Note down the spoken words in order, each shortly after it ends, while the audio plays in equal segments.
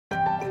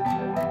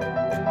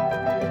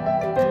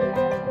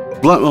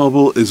Black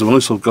Marble is a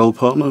Microsoft Gold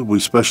partner. We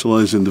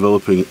specialise in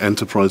developing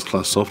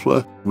enterprise-class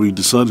software. We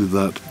decided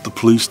that the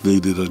police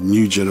needed a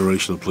new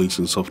generation of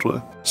policing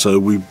software, so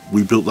we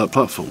built that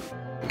platform.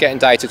 Getting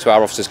data to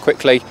our officers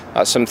quickly,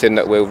 that's something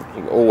that we're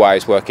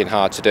always working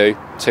hard to do.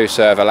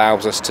 tuServ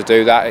allows us to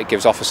do that. It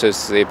gives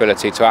officers the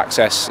ability to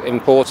access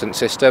important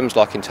systems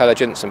like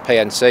intelligence and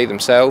PNC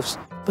themselves.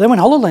 But then when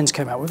HoloLens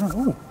came out, we went,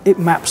 oh, it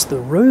maps the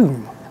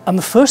room. And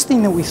the first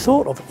thing that we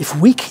thought of, if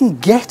we can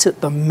get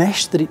at the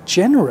mesh that it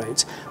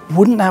generates,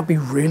 wouldn't that be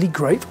really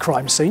great for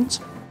crime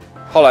scenes?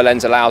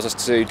 HoloLens allows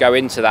us to go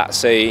into that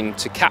scene,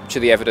 to capture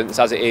the evidence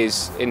as it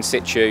is in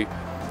situ,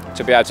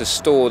 to be able to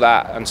store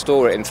that and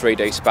store it in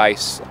 3D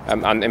space,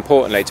 and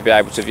importantly to be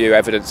able to view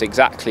evidence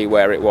exactly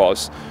where it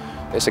was.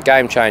 It's a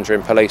game changer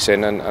in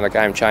policing and a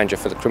game changer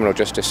for the criminal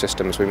justice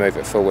system as we move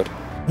it forward.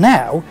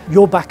 Now,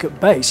 you're back at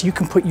base, you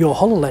can put your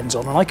HoloLens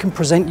on and I can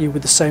present you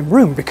with the same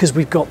room because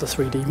we've got the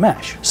 3D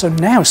mesh. So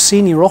now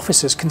senior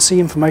officers can see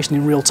information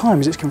in real time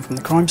as it's coming from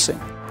the crime scene.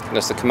 And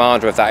as the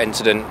commander of that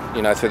incident,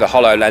 through the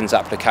HoloLens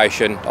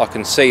application, I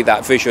can see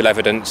that visual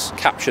evidence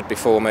captured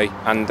before me,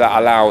 and that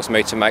allows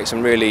me to make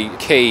some really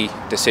key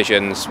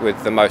decisions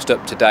with the most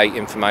up-to-date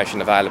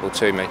information available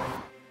to me.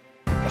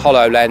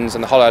 HoloLens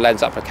and the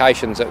HoloLens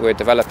applications that we're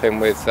developing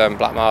with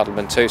Black Marble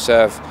and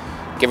tuServ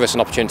give us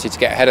an opportunity to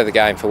get ahead of the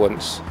game for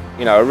once.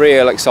 A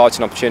real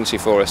exciting opportunity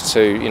for us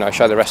to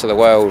show the rest of the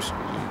world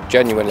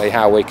genuinely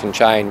how we can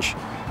change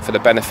for the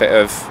benefit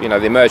of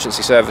the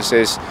emergency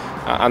services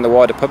and the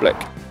wider public.